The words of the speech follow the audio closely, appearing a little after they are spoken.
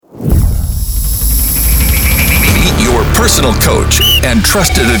personal coach and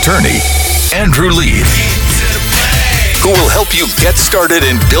trusted attorney, Andrew Lieb, who will help you get started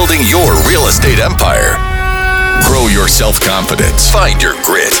in building your real estate empire. Grow your self-confidence, find your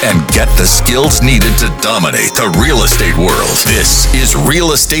grit, and get the skills needed to dominate the real estate world. This is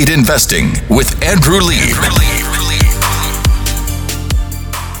Real Estate Investing with Andrew Lieb.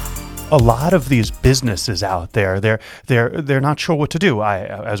 A lot of these businesses out there, they're not sure what to do.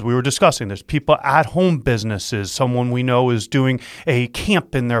 As we were discussing, there's people at home businesses. Someone we know is doing a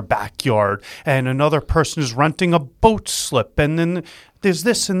camp in their backyard, and another person is renting a boat slip, and then there's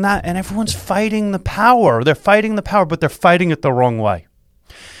this and that, and everyone's fighting the power. They're fighting the power, but they're fighting it the wrong way.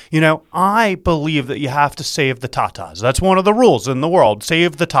 You know, I believe that you have to save the tatas. That's one of the rules in the world.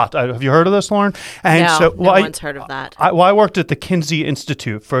 Save the tata. Have you heard of this, Lauren? And no one's heard of that. I worked at the Kinsey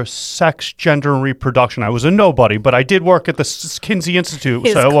Institute for Sex, Gender, and Reproduction. I was a nobody, but I did work at the Kinsey Institute.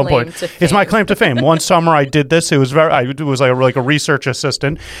 His so at one point, it's my claim to fame. One summer I did this. It was like a research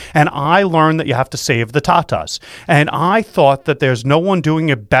assistant, and I learned that you have to save the tatas. And I thought that there's no one doing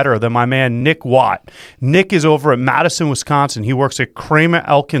it better than my man Nick Watt. Nick is over at Madison, Wisconsin. He works at Kramer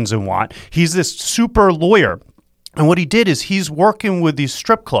Elkins and Watt. He's this super lawyer. And what he did is he's working with these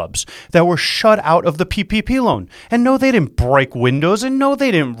strip clubs that were shut out of the PPP loan. And no, they didn't break windows. And no, they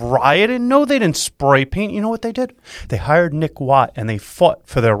didn't riot. And no, they didn't spray paint. You know what they did? They hired Nick Watt and they fought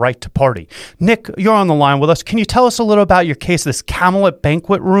for their right to party. Nick, you're on the line with us. Can you tell us a little about your case, this Camelot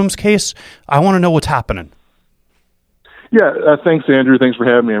Banquet Rooms case? I want to know what's happening. Yeah, thanks, Andrew. Thanks for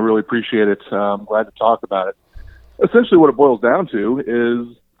having me. I really appreciate it. I'm glad to talk about it. Essentially what it boils down to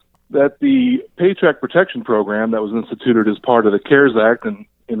is that the Paycheck Protection Program that was instituted as part of the CARES Act and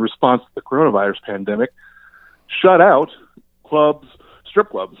in response to the coronavirus pandemic shut out clubs,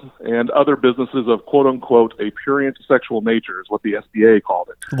 strip clubs, and other businesses of quote-unquote a prurient sexual nature is what the SBA called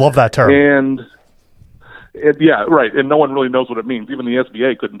it. Love that term. Yeah, right. And no one really knows what it means. Even the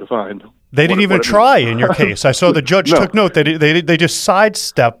SBA couldn't define. They didn't even try in your case. I saw the judge took note. They just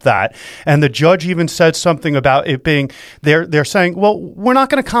sidestepped that. And the judge even said something about it being, they're saying, well, we're not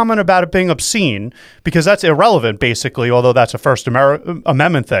going to comment about it being obscene because that's irrelevant, basically, although that's a First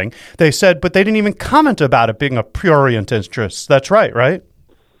Amendment thing. They said, but they didn't even comment about it being a prurient interest. That's right?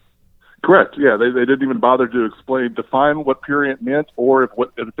 Correct. Yeah, they didn't even bother to define what prurient meant or if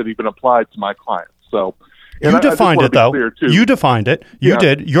it even applied to my client. So. You defined it, though. You defined it. You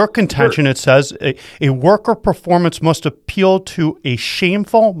did. Your contention, It says, a worker performance must appeal to a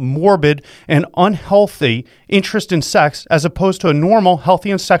shameful, morbid, and unhealthy interest in sex as opposed to a normal, healthy,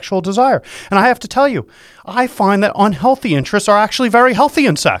 and sexual desire. And I have to tell you, I find that unhealthy interests are actually very healthy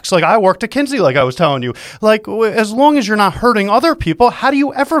in sex. Like, I worked at Kinsey, like I was telling you. Like, as long as you're not hurting other people, how do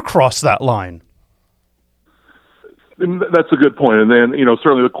you ever cross that line? And that's a good point. And then,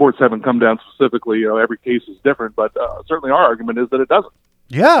 certainly the courts haven't come down specifically. Every case is different, but certainly our argument is that it doesn't.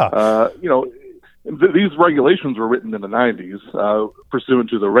 Yeah. These regulations were written in the 90s, pursuant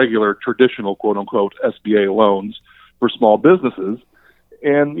to the regular traditional quote unquote SBA loans for small businesses.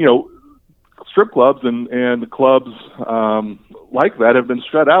 And, strip clubs and clubs like that have been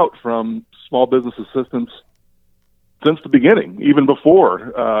shut out from small business assistance since the beginning, even before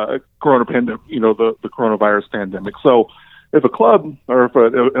the coronavirus pandemic. So if a club or if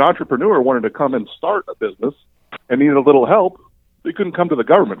an entrepreneur wanted to come and start a business and needed a little help, they couldn't come to the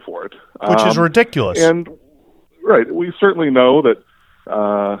government for it. Which is ridiculous. And, right, we certainly know that...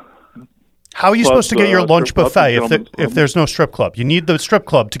 how are you supposed to get your lunch buffet if there's no strip club? You need the strip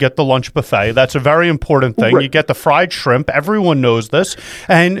club to get the lunch buffet. That's a very important thing. Right. You get the fried shrimp. Everyone knows this,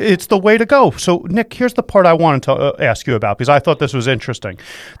 and it's the way to go. So, Nick, here's the part I wanted to ask you about because I thought this was interesting.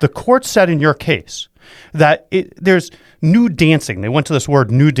 The court said in your case that there's nude dancing. They went to this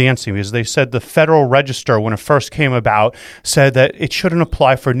word nude dancing because they said the Federal Register, when it first came about, said that it shouldn't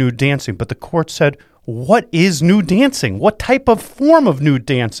apply for nude dancing. But the court said, what is nude dancing? What type of form of nude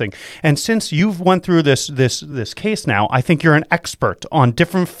dancing? And since you've went through this case now, I think you're an expert on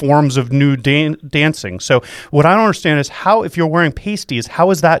different forms of nude dancing. So what I don't understand is how, if you're wearing pasties,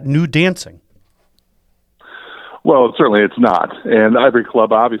 how is that nude dancing? Well, certainly it's not. And every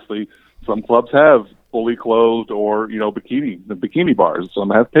club, obviously, some clubs have fully clothed or, bikini bars.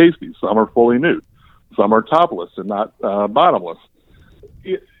 Some have pasties. Some are fully nude. Some are topless and not bottomless.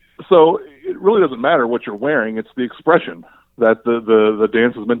 So it really doesn't matter what you're wearing. It's the expression that the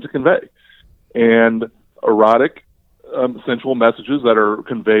dance is meant to convey. And erotic, sensual messages that are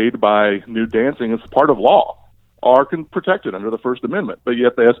conveyed by nude dancing as part of law are protected under the First Amendment. But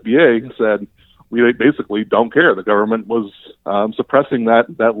yet the SBA said we basically don't care. The government was suppressing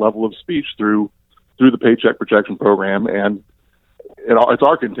that level of speech through the Paycheck Protection Program. And it's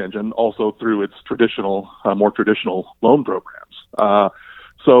our contention also through its more traditional loan programs.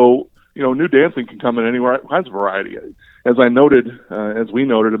 So, nude dancing can come in any kinds of variety. As I noted, as we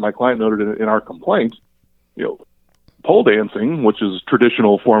noted, and my client noted in our complaint, pole dancing, which is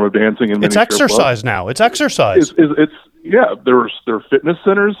traditional form of dancing in many it's exercise clubs, now. It's exercise. There are fitness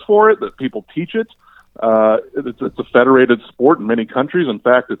centers for it that people teach it. It's a federated sport in many countries. In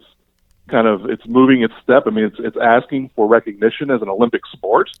fact, it's moving its step. I mean, it's asking for recognition as an Olympic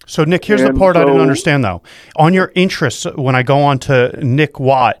sport. So, Nick, here's the part I didn't understand, though. On your interests, when I go on to Nick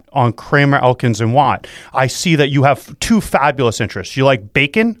Watt on Kramer, Elkins, and Watt, I see that you have two fabulous interests. You like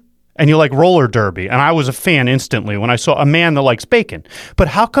bacon and you like roller derby. And I was a fan instantly when I saw a man that likes bacon. But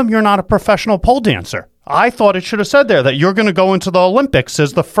how come you're not a professional pole dancer? I thought it should have said there that you're going to go into the Olympics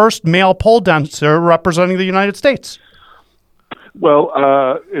as the first male pole dancer representing the United States. Well,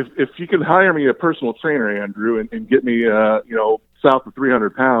 if you can hire me a personal trainer, Andrew, and get me, south of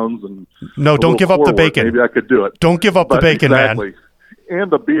 300 pounds, and no, don't give up the bacon. Maybe I could do it. Don't give up the bacon, exactly. Man.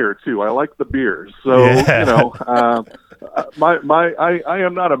 And the beer too. I like the beer. So I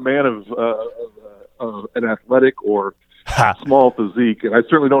am not a man of an athletic or small physique, and I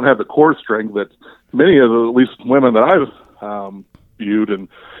certainly don't have the core strength that many of the, at least women that I've viewed and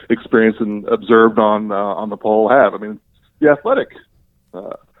experienced and observed on the pole have. I mean, the athletic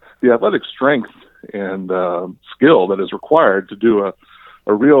strength and skill that is required to do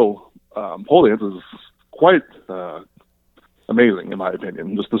a real pole dance is quite amazing, in my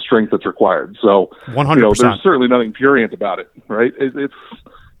opinion. Just the strength that's required. So, 100%. There's certainly nothing prurient about it, right?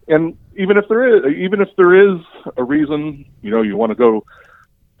 And even if there is a reason, you want to go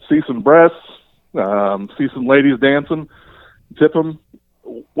see some breasts, see some ladies dancing, tip them.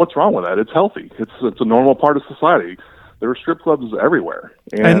 What's wrong with that? It's healthy. It's a normal part of society. There are strip clubs everywhere,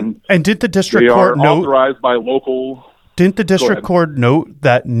 and did the district court note authorized by local? Didn't the district court note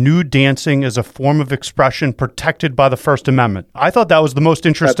that nude dancing is a form of expression protected by the First Amendment? I thought that was the most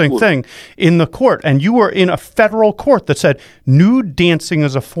interesting thing in the court, and you were in a federal court that said nude dancing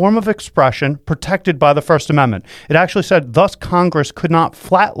is a form of expression protected by the First Amendment. It actually said, thus Congress could not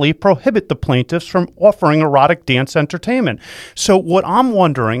flatly prohibit the plaintiffs from offering erotic dance entertainment. So what I'm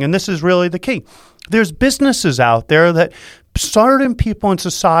wondering, and this is really the key, there's businesses out there that certain people in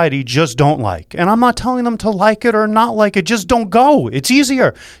society just don't like. And I'm not telling them to like it or not like it. Just don't go. It's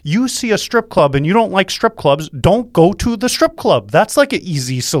easier. You see a strip club and you don't like strip clubs, don't go to the strip club. That's like an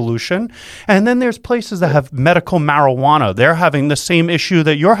easy solution. And then there's places that have medical marijuana. They're having the same issue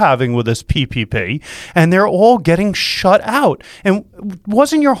that you're having with this PPP, and they're all getting shut out. And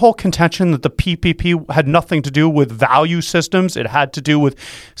wasn't your whole contention that the PPP had nothing to do with value systems? It had to do with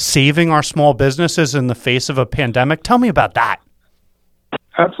saving our small businesses in the face of a pandemic? Tell me about that.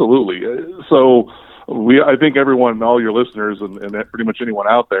 Absolutely. So I think everyone, all your listeners, and pretty much anyone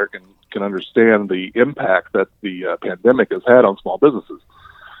out there can understand the impact that the pandemic has had on small businesses.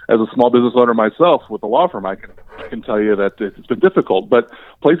 As a small business owner myself with a law firm, I can tell you that it's been difficult. But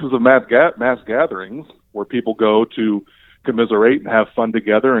places of mass gatherings where people go to commiserate and have fun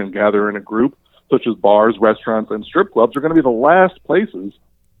together and gather in a group, such as bars, restaurants, and strip clubs, are going to be the last places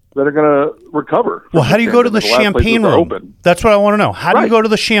that are going to recover. Well, how do you go to the champagne room? That's what I want to know. How do you go to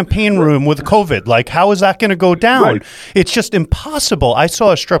the champagne room with COVID? Like, how is that going to go down? Right. It's just impossible. I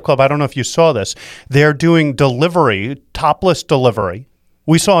saw a strip club. I don't know if you saw this. They're doing delivery, topless delivery.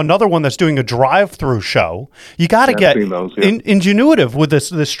 We saw another one that's doing a drive-through show. You got to get ingenuitive with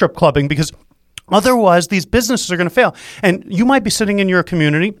this strip clubbing, because otherwise these businesses are going to fail. And you might be sitting in your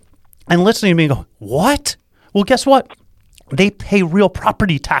community and listening to me and go, what? Well, guess what? They pay real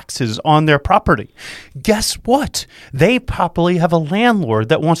property taxes on their property. Guess what? They probably have a landlord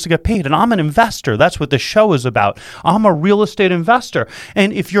that wants to get paid. And I'm an investor. That's what the show is about. I'm a real estate investor.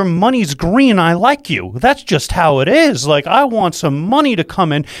 And if your money's green, I like you. That's just how it is. Like, I want some money to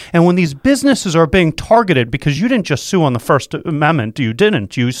come in. And when these businesses are being targeted, because you didn't just sue on the First Amendment, you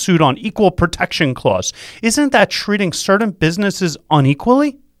didn't. You sued on Equal Protection Clause. Isn't that treating certain businesses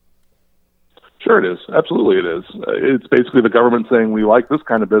unequally? Sure it is. Absolutely it is. It's basically the government saying we like this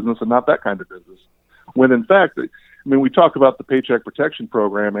kind of business and not that kind of business. When in fact, we talk about the Paycheck Protection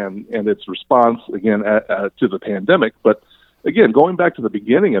Program and its response, again, to the pandemic. But again, going back to the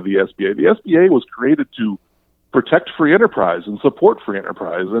beginning of the SBA was created to protect free enterprise and support free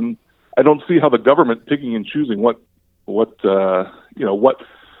enterprise. And I don't see how the government picking and choosing what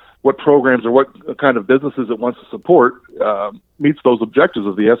programs or what kind of businesses it wants to support meets those objectives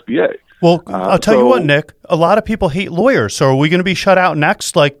of the SBA. Well, I'll tell you what, Nick, a lot of people hate lawyers. So are we going to be shut out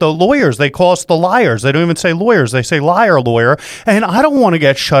next? Like the lawyers, they call us the liars. They don't even say lawyers. They say liar, lawyer. And I don't want to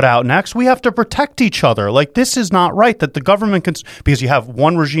get shut out next. We have to protect each other. Like this is not right that the government can, because you have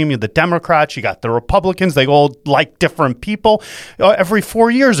one regime, you have the Democrats, you got the Republicans, they all like different people. Every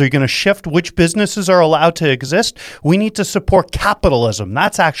 4 years, are you going to shift which businesses are allowed to exist? We need to support capitalism.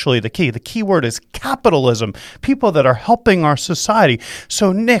 That's actually the key. The key word is capitalism. People that are helping our society.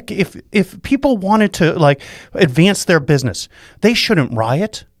 So Nick, if people wanted to like advance their business, they shouldn't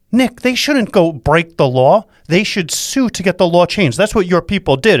riot. Nick, they shouldn't go break the law. They should sue to get the law changed. That's what your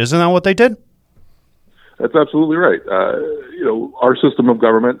people did. Isn't that what they did? That's absolutely right. Our system of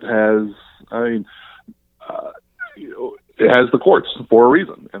government has, it has the courts for a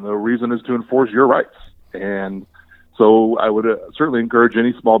reason, and the reason is to enforce your rights. And so I would certainly encourage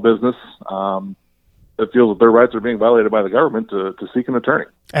any small business that feels that their rights are being violated by the government to seek an attorney.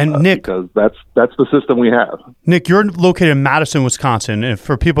 And Nick, because that's the system we have. Nick, you're located in Madison, Wisconsin, and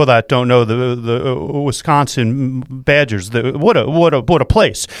for people that don't know, the Wisconsin Badgers, what a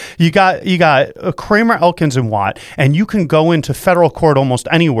place. You got Kramer, Elkins, and Watt, and you can go into federal court almost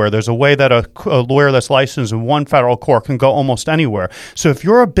anywhere. There's a way that a lawyer that's licensed in one federal court can go almost anywhere. So if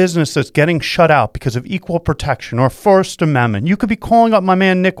you're a business that's getting shut out because of equal protection or First Amendment, you could be calling up my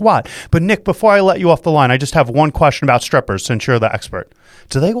man Nick Watt. But Nick, before I let you off the line, I just have one question about strippers, since you're the expert.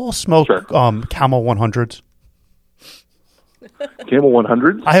 Do they all smoke Camel 100s? Camel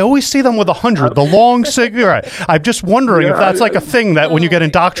 100s? I always see them with 100, the long cigarette. I'm just wondering if that's like a thing that when you get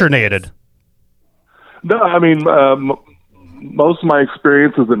indoctrinated. No, I mean, most of my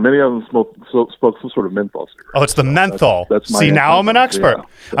experience is that many of them spoke some sort of menthol cigarette. Oh, it's the menthol. That's See, now I'm an expert.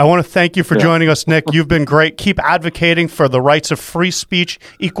 Yeah. I want to thank you for joining us, Nick. You've been great. Keep advocating for the rights of free speech,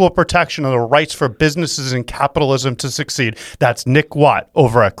 equal protection, and the rights for businesses and capitalism to succeed. That's Nick Watt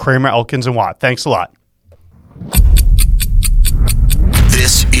over at Kramer, Elkins & Watt. Thanks a lot.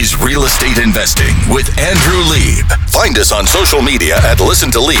 This is Real Estate Investing with Andrew Lieb. Find us on social media at Listen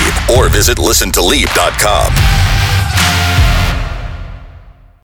to Lieb or visit listentoleeb.com.